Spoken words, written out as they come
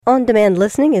On-demand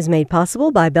listening is made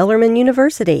possible by Bellarmine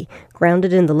University.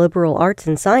 Grounded in the liberal arts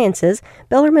and sciences,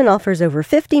 Bellarmine offers over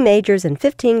 50 majors and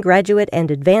 15 graduate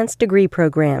and advanced degree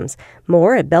programs.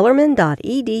 More at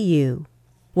bellarmine.edu.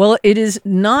 Well, it is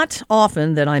not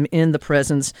often that I'm in the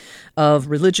presence of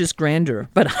religious grandeur,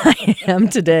 but I am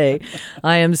today.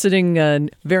 I am sitting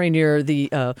very near the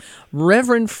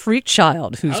Reverend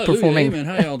Freakchild, who's Hallelujah, performing. Amen.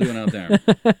 How y'all doing out there?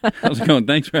 How's it going?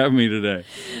 Thanks for having me today.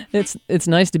 It's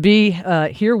nice to be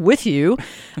here with you.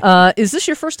 Is this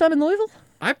your first time in Louisville?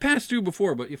 I passed through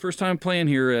before, but your first time playing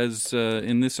here as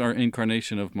in this our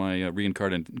incarnation of my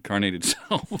reincarnated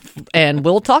self. And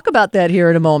we'll talk about that here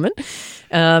in a moment.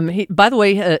 By the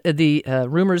way, the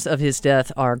rumors of his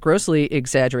death are grossly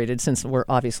exaggerated since we're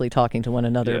obviously talking to one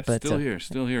another. Yeah, but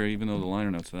still here, even though the liner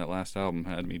notes of that last album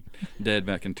had me dead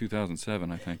back in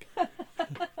 2007, I think.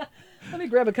 Let me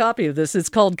grab a copy of this. It's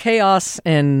called Chaos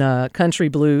and Country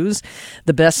Blues,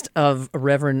 the best of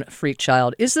Reverend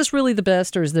Freakchild. Is this really the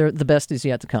best, or is there the best is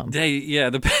yet to come?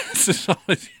 The best is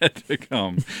always yet to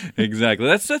come. Exactly.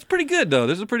 That's pretty good, though.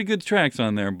 There's some pretty good tracks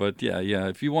on there. But yeah.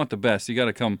 If you want the best, you got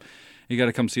to come. You got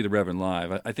to come see the Reverend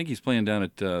live. I think he's playing down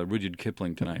at Rudyard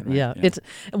Kipling tonight, right? Yeah.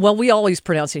 We always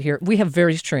pronounce it here. We have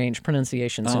very strange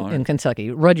pronunciations in Kentucky.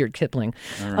 Rudyard Kipling.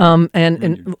 Right.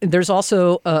 And there's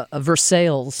also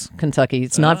Versailles, Kentucky.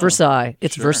 It's not Versailles.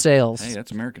 It's sure. Versailles. Hey,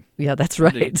 that's American. Yeah, that's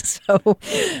right. Indeed. So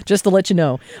just to let you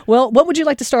know. Well, what would you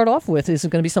like to start off with? Is it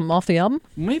going to be something off the album?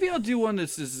 Maybe I'll do one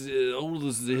that's as old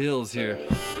as the hills here.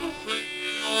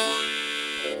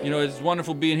 It's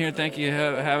wonderful being here. Thank you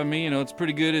for having me. It's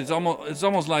pretty good. It's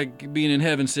almost like being in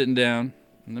heaven sitting down.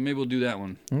 And then maybe we'll do that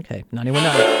one. Okay,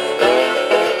 91.9.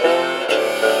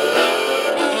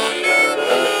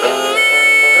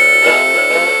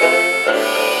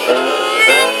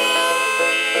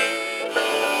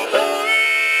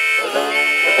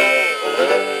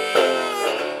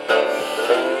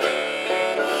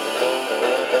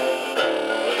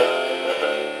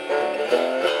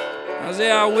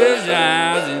 I wish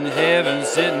I was in heaven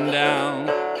sitting down.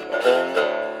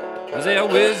 I say I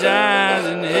wish I was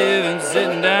in heaven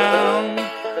sitting down.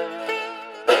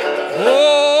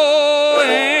 Oh,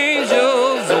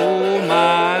 angels, oh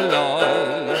my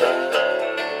Lord.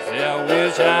 Say I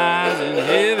wish I was in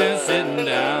heaven sitting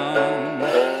down.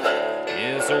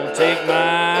 Yeah, so take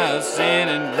my sin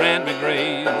and grant me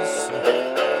grace.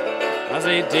 I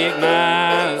say take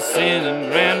my sin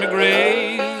and grant me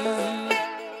grace.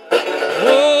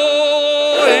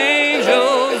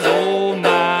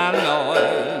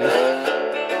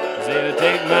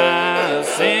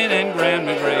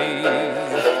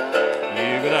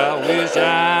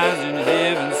 Eyes in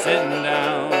heaven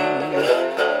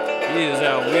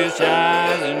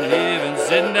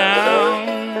sitting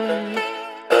down.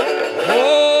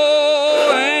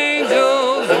 Oh,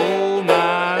 angels, oh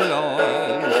my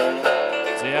Lord.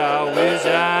 Say I wish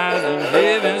I was in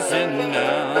heaven sitting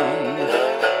down.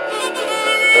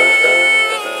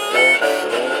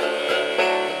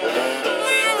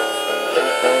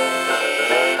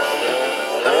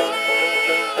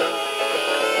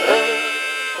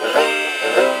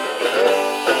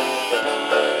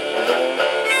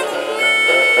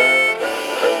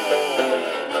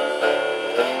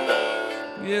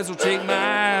 So take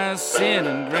my sin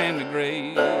and grant me grace.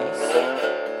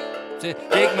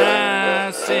 Take my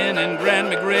sin and grant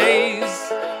me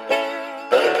grace.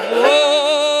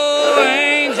 Oh,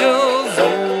 angels,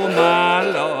 oh my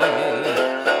Lord.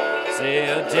 Say,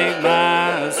 take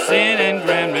my sin and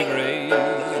grant me grace.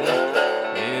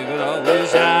 Yeah, but I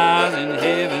wish I was in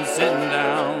heaven sitting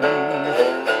down.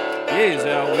 Yes,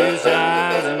 I wish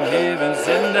I was in heaven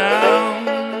sitting down.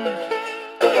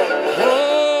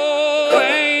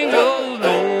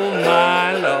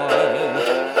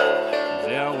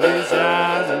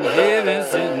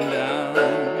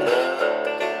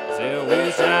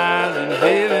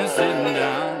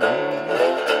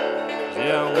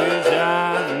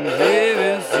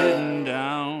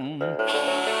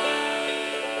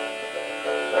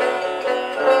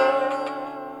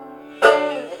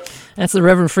 That's the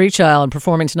Reverend Freakchild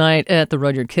performing tonight at the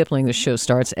Rudyard Kipling. The show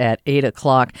starts at 8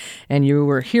 o'clock, and you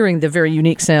were hearing the very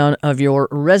unique sound of your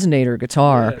resonator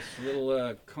guitar. Yes,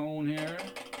 little cone here.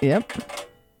 Yep.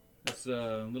 It's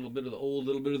a little bit of the old,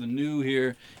 little bit of the new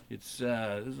here. This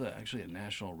is actually a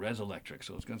National Res Electric,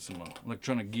 so it's got some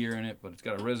electronic gear in it, but it's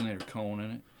got a resonator cone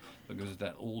in it because it's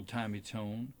that old-timey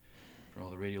tone. For all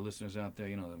the radio listeners out there,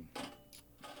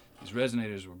 these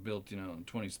resonators were built, in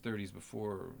the 20s, 30s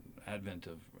before advent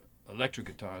of electric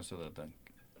guitars, so that the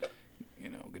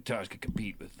guitars could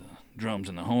compete with the drums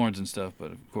and the horns and stuff.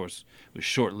 But of course, it was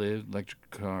short-lived. Electric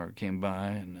guitar came by,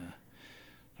 and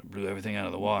blew everything out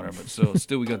of the water. But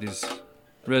still we got these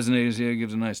resonators here. It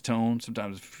gives a nice tone.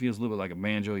 Sometimes it feels a little bit like a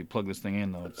banjo. You plug this thing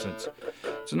in, though.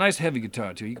 It's a nice heavy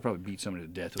guitar, too. You could probably beat somebody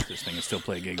to death with this thing and still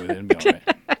play a gig with it and be all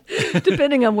right.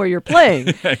 Depending on where you're playing.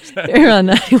 Exactly. Here on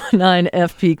 91.9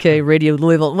 FPK Radio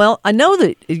Louisville. Well, I know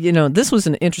that, this was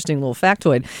an interesting little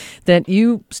factoid, that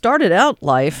you started out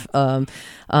life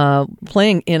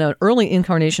playing in an early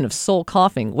incarnation of soul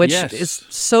coughing, which is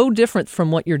so different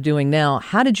from what you're doing now.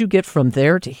 How did you get from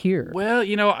there to here? Well,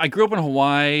 I grew up in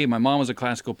Hawaii. My mom was a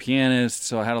classical pianist,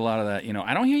 so I had a lot of that,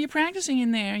 I don't hear you practicing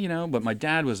in there, but my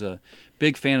dad was a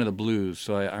big fan of the blues,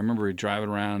 so I remember driving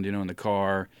around, in the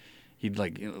car. He'd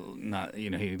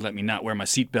he'd let me not wear my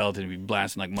seatbelt, and he'd be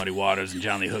blasting like Muddy Waters and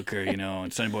John Lee Hooker,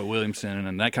 and Sonny Boy Williamson,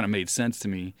 and that kind of made sense to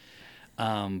me.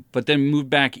 But then moved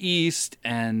back east,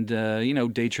 and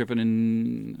day tripping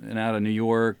in and out of New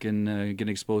York, and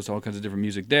getting exposed to all kinds of different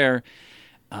music there.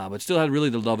 But still had really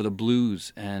the love of the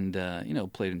blues, and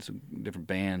played in some different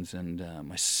bands. And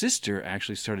my sister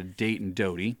actually started dating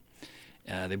Dodie.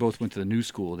 They both went to the New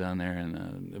School down there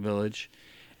in the village.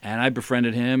 And I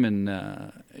befriended him, and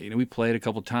we played a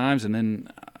couple times, and then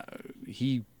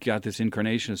he got this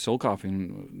incarnation of soul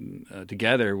coughing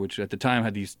together, which at the time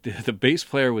had these. The bass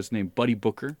player was named Buddy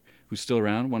Booker, who's still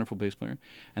around, wonderful bass player,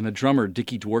 and the drummer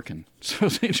Dickie Dworkin. So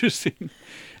it's interesting.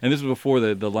 And this was before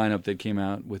the lineup that came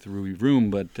out with Ruby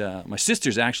Room, but my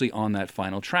sister's actually on that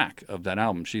final track of that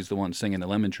album. She's the one singing the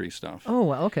Lemon Tree stuff. Oh,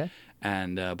 wow, okay.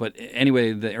 And but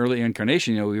anyway, the early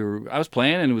incarnation, I was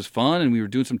playing and it was fun, and we were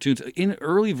doing some tunes in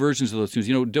early versions of those tunes.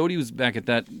 Dodie was back at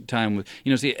that time with,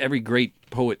 see, every great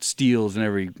poet steals and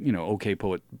every okay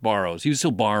poet borrows. He was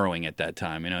still borrowing at that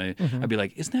time. I'd be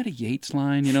like, isn't that a Yeats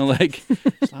line? Like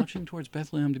slouching towards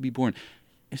Bethlehem to be born.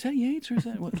 Is that Yeats or is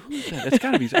that who is that? That's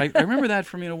got to be. I remember that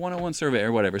from 101 Survey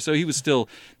or whatever. So he was still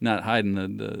not hiding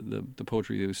the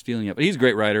poetry that he was stealing it. But he's a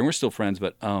great writer, and we're still friends.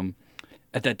 But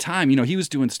at that time, he was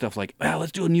doing stuff like, well,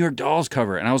 let's do a New York Dolls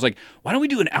cover. And I was like, why don't we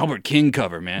do an Albert King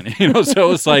cover, man?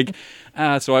 So it's like,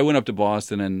 so I went up to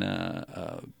Boston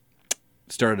and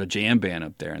started a jam band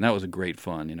up there. And that was a great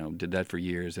fun, did that for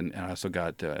years. And I also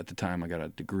got, at the time, I got a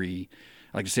degree.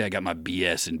 I like to say I got my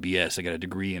BS in BS. I got a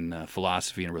degree in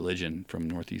philosophy and religion from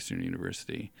Northeastern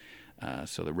University.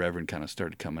 So the Reverend kind of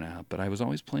started coming out. But I was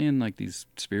always playing like these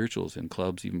spirituals in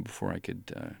clubs even before I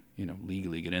could,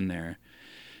 legally get in there.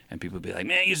 And people would be like,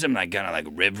 man, you're some kind of like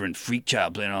Reverend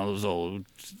Freakchild playing all those old,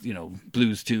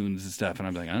 blues tunes and stuff. And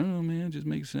I'm like, I don't know, man, it just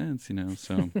makes sense,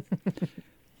 So,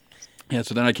 yeah,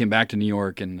 so then I came back to New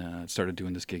York and started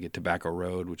doing this gig at Tobacco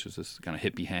Road, which was this kind of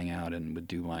hippie hangout, and would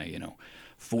do my,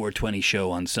 420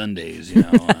 show on Sundays,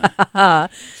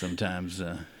 Sometimes,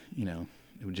 it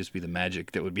would just be the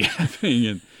magic that would be happening.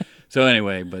 And so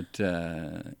anyway, but,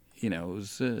 it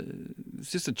was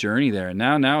it's just a journey there. And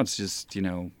now it's just,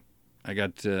 I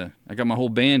got my whole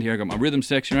band here. I got my rhythm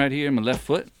section right here, my left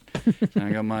foot. And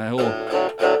I got my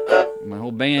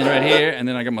whole band right here, and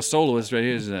then I got my soloist right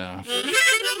here.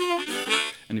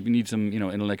 And if you need some,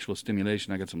 intellectual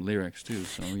stimulation, I got some lyrics too.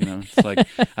 So, it's like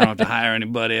I don't have to hire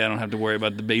anybody. I don't have to worry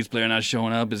about the bass player not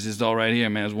showing up. It's just all right here,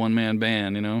 man. It's one man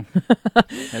band,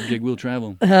 That gig will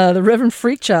travel. The Reverend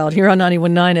Freakchild here on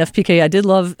 91.9 FPK. I did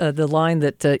love the line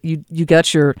that you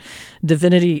got your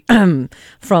divinity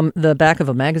from the back of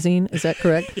a magazine. Is that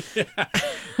correct?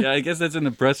 Yeah, I guess that's in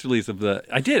the press release of the.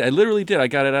 I literally did. I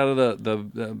got it out of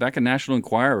the back of National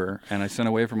Enquirer, and I sent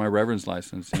away for my Reverend's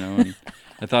license. And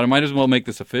I thought I might as well make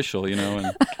this official,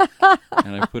 and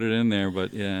I put it in there.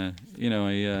 But yeah,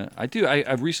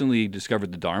 I've recently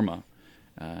discovered the Dharma.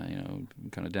 I'm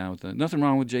kind of down with that. Nothing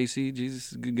wrong with JC. Jesus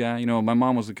is a good guy. My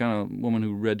mom was the kind of woman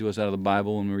who read to us out of the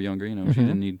Bible when we were younger.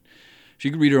 She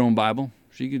could read her own Bible.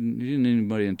 She didn't need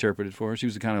anybody to interpret it for her. She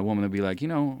was the kind of woman that'd be like,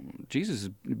 Jesus is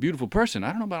a beautiful person. I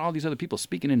don't know about all these other people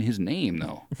speaking in his name,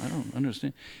 though. I don't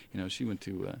understand. She went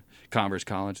to Converse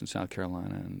College in South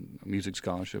Carolina and a music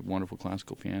scholarship, wonderful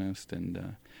classical pianist.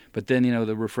 And but then,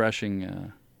 the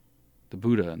refreshing, the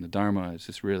Buddha and the Dharma is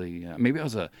just really. Maybe I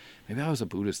was a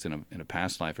Buddhist in a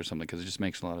past life or something, because it just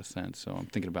makes a lot of sense. So I'm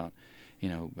thinking about.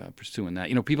 Pursuing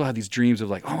that. People have these dreams of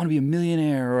like, oh, I want to be a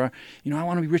millionaire, or, I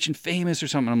want to be rich and famous or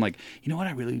something. I'm like, what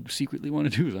I really secretly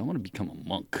want to do is I want to become a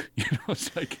monk.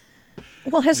 It's like.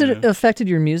 Well, has it affected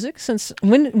your music since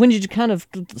when did you kind of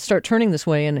start turning this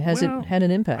way, and has it had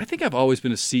an impact? I think I've always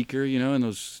been a seeker, in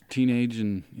those teenage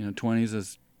and 20s. I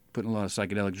was putting a lot of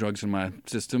psychedelic drugs in my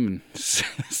system and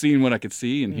seeing what I could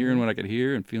see and hearing what I could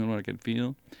hear and feeling what I could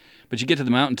feel. But you get to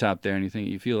the mountaintop there, and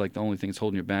you feel like the only thing that's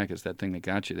holding you back is that thing that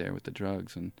got you there with the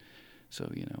drugs. And so,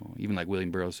 even like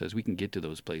William Burroughs says, we can get to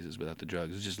those places without the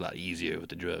drugs. It's just a lot easier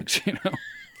with the drugs,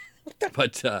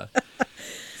 But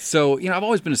So, I've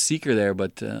always been a seeker there,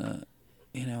 but, I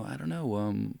don't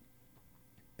know.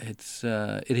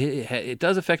 It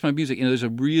does affect my music. There's I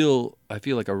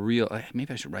feel like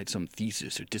maybe I should write some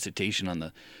thesis or dissertation on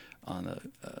the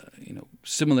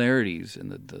similarities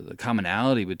and the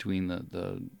commonality between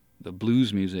the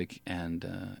blues music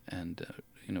and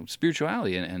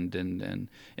spirituality and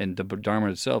the Dharma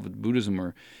itself, Buddhism,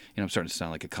 or I'm starting to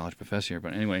sound like a college professor here,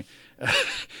 but anyway,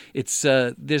 it's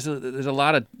there's a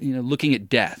lot of looking at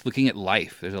death, looking at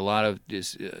life. There's a lot of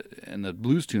this, and the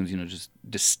blues tunes, just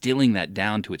distilling that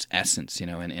down to its essence, in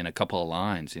a couple of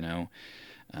lines.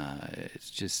 It's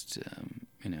just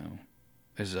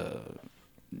there's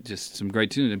just some great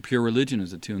tunes. And Pure Religion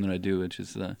is a tune that I do, which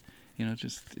is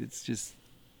it's just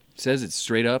says it's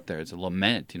straight up there. It's a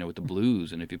lament, with the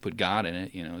blues, and if you put God in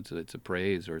it, it's a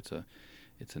praise, or it's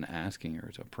an asking, or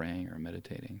it's a praying, or a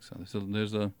meditating. So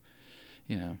there's a,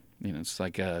 it's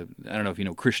like I don't know if you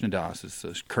know Krishna Das is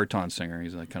a kirtan singer.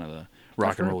 He's like kind of the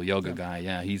rock and roll yoga guy.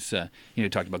 Yeah, he's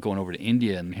talked about going over to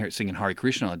India and singing Hare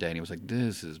Krishna all day, and he was like,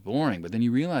 this is boring. But then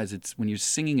you realize it's when you're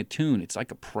singing a tune, it's like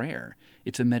a prayer.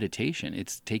 It's a meditation.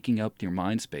 It's taking up your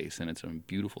mind space, and it's a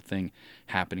beautiful thing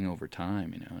happening over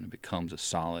time, and it becomes a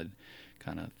solid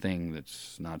kind of thing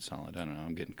that's not solid. I don't know.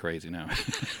 I'm getting crazy now.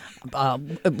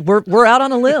 We're out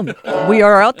on a limb. We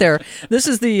are out there. This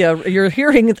is you're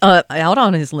hearing out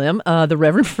on his limb, the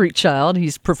Reverend Freakchild.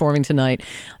 He's performing tonight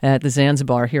at the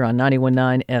Zanzibar here on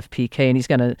 91.9 FPK, and he's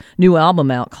got a new album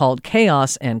out called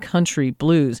Chaos and Country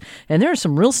Blues. And there are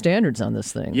some real standards on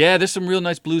this thing. Yeah, there's some real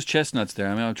nice blues chestnuts there.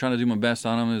 I mean, I'm trying to do my best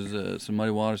on them. There's some Muddy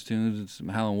Waters tunes, and some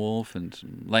Howlin' Wolf, and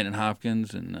some Lightning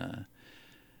Hopkins, and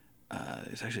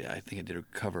it's actually, I think I did a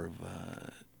cover of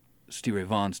Stevie Ray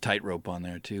Vaughan's Tightrope on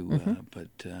there too.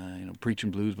 Mm-hmm.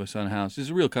 Preaching Blues by Son House. It's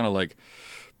a real kind of like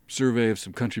survey of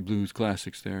some country blues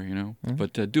classics there, Mm-hmm.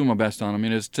 But doing my best on them. I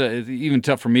mean, it's even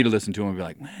tough for me to listen to them and be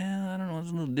like, well, I don't know, it's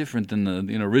a little different than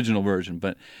the original version.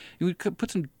 But we could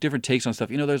put some different takes on stuff.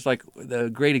 There's like the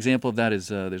great example of that is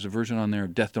there's a version on there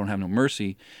of Death Don't Have No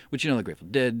Mercy, which the Grateful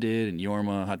Dead did, and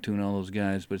Yorma, Hot Tune, all those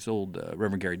guys. But it's old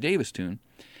Reverend Gary Davis tune.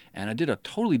 And I did a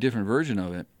totally different version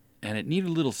of it, and it needed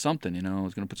a little something, I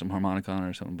was going to put some harmonica on it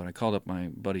or something, but I called up my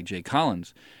buddy Jay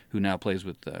Collins, who now plays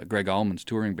with Greg Allman's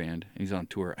touring band. He's on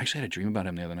tour. Actually, I had a dream about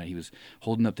him the other night. He was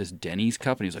holding up this Denny's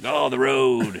cup, and he's like, oh, the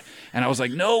road. And I was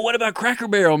like, no, what about Cracker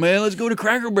Barrel, man? Let's go to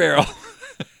Cracker Barrel.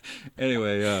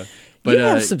 Anyway, but you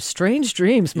have some strange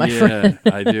dreams, my friend.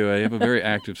 Yeah, I do. I have a very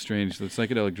active, strange. The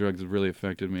psychedelic drugs have really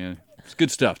affected me. It's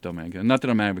good stuff, though, man. Not that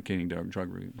I'm advocating drug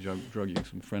use.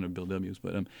 I'm a friend of Bill W.'s.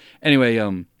 But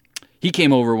anyway, he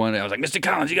came over one day. I was like, Mr.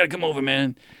 Collins, you got to come over,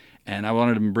 man. And I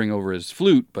wanted him to bring over his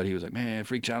flute, but he was like, man,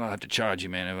 Freakchild, I'll have to charge you,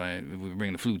 man, if we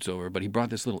bring the flutes over. But he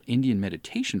brought this little Indian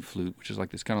meditation flute, which is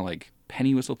like this kind of like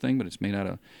penny whistle thing, but it's made out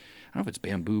of, I don't know if it's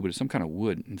bamboo, but it's some kind of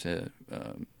wood. It's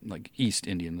like East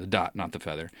Indian, the dot, not the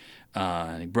feather.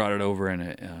 And he brought it over,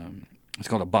 and it's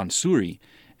called a bansuri.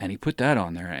 And he put that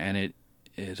on there, and it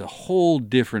is a whole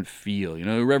different feel.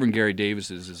 Reverend Gary Davis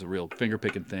is a real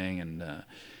finger-picking thing, and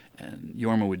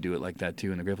Yorma would do it like that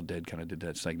too, and the Grateful Dead kind of did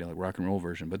that psychedelic rock and roll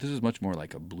version. But this is much more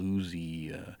like a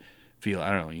bluesy feel. I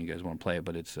don't know if you guys want to play it,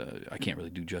 but it's I can't really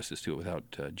do justice to it without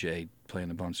Jay playing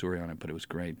the bansuri on it, but it was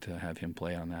great to have him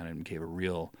play on that, and gave a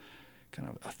real kind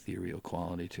of ethereal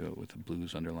quality to it with the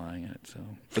blues underlying it. So,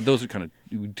 but those are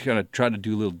we kind of try to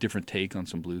do a little different take on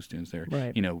some blues tunes there.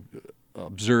 Right.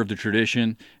 Observe the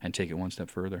tradition and take it one step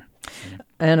further.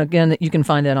 And again, you can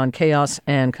find that on Chaos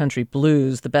and Country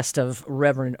Blues, the best of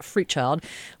Reverend Freakchild,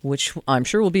 which I'm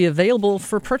sure will be available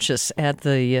for purchase at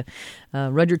the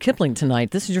Rudyard Kipling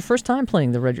tonight. This is your first time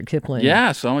playing the Rudyard Kipling.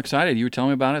 Yeah, so I'm excited. You were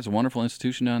telling me about it. It's a wonderful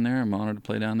institution down there. I'm honored to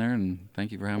play down there, and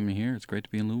thank you for having me here. It's great to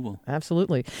be in Louisville.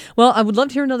 Absolutely. Well, I would love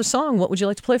to hear another song. What would you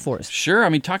like to play for us? Sure. I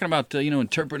mean, talking about,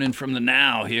 interpreting from the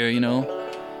now here,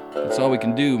 That's all we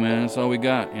can do, man. That's all we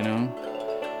got,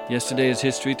 Yesterday is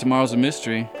history, tomorrow's a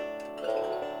mystery.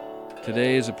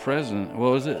 Today is a present.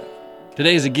 What was it?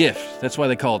 Today is a gift. That's why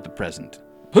they call it the present.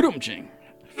 Hoodum-ching.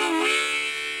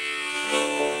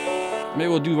 Maybe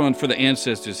we'll do one for the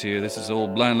ancestors here. This is an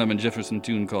old Blind Lemon Jefferson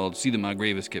tune called See That My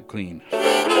Grave Is Kept Clean.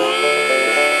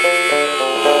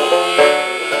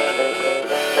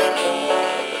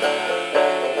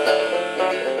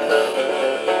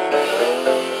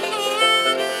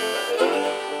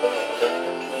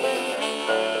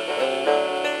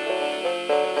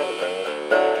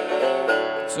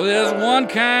 So there's one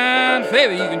kind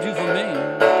favor you can do for me.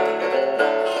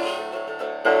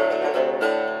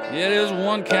 Yeah, there's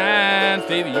one kind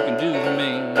favor you can do for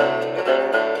me.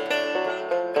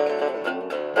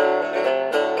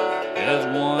 There's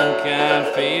one kind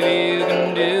favor you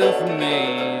can do for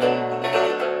me.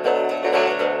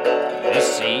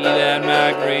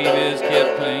 grave is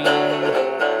kept clean.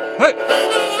 Hey!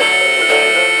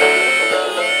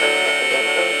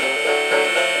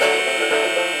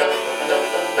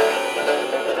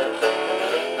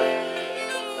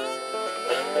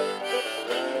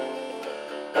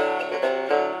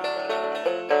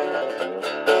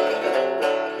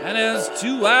 And there's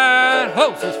two white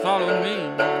horses following me.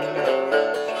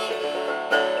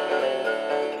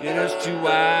 Yeah, there's two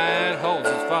white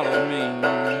horses following me.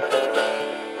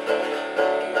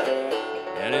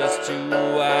 Yeah, there's two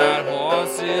white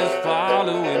horses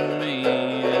following me.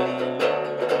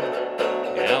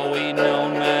 Yeah, waiting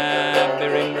on my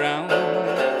burying ground.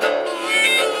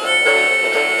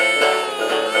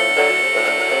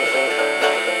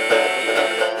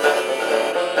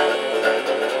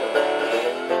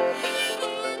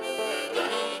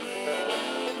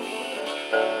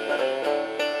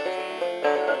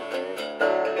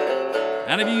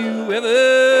 And have you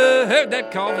ever heard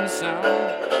that coughing sound?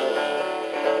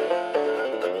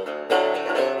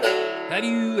 Have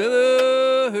you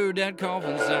ever heard that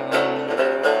coughing sound?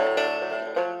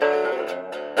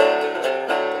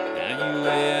 Have you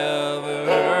ever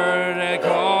heard that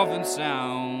coughing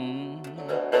sound?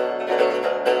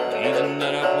 Leaves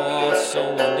another poor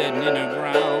soul dead in the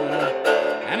ground.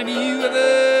 And have you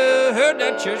ever heard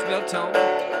that church bell toll?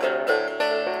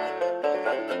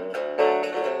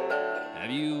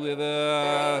 Have you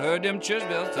ever heard them church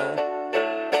bells toll?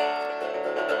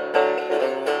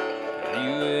 Have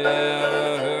you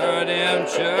ever heard them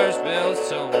church bells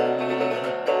toll?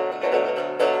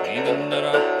 Even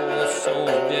another poor soul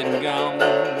dead and gone.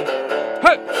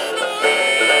 Hey!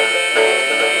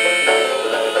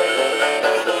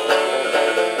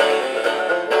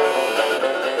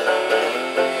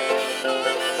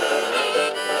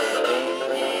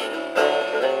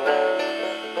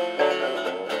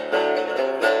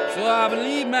 So I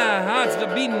believe my heart's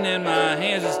still beating and my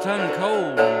hands is turning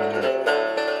cold.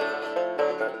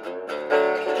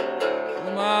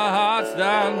 My heart's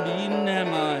down beating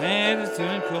and my hands is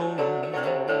turning cold.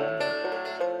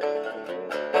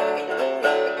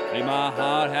 Hey, my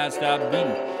heart has stopped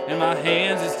beating and my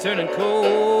hands is turning cold.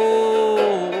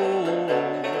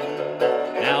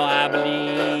 Now I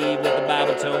believe what the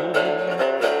Bible told.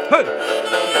 Hey!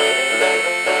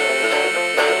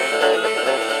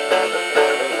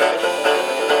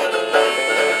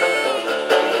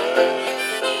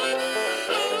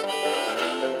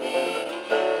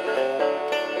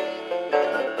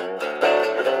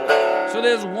 So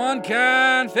there's one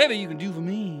kind favor you can do for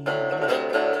me.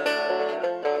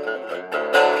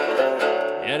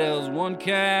 Yeah, there's one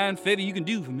kind favor you can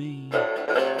do for me. That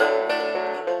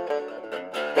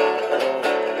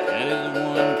is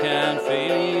one kind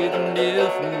favor you can do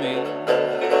for me.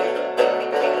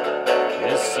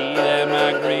 Let's see that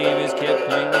my grave is kept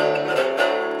clean.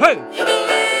 Hey!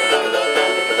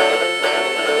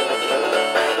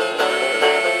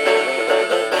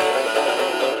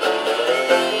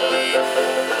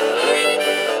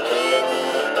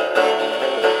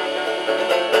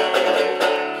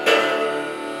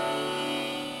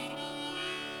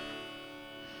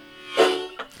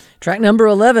 Track number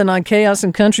 11 on Chaos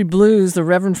and Country Blues, the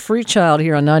Reverend Freakchild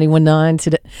here on 91.9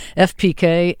 today,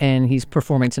 FPK, and he's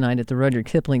performing tonight at the Rudyard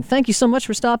Kipling. Thank you so much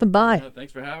for stopping by.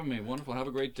 Thanks for having me. Wonderful. Have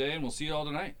a great day, and we'll see you all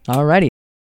tonight. All righty.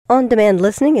 On-demand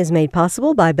listening is made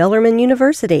possible by Bellarmine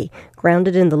University.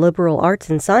 Grounded in the liberal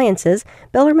arts and sciences,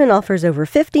 Bellarmine offers over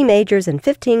 50 majors and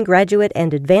 15 graduate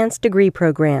and advanced degree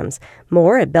programs.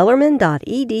 More at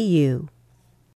bellarmine.edu.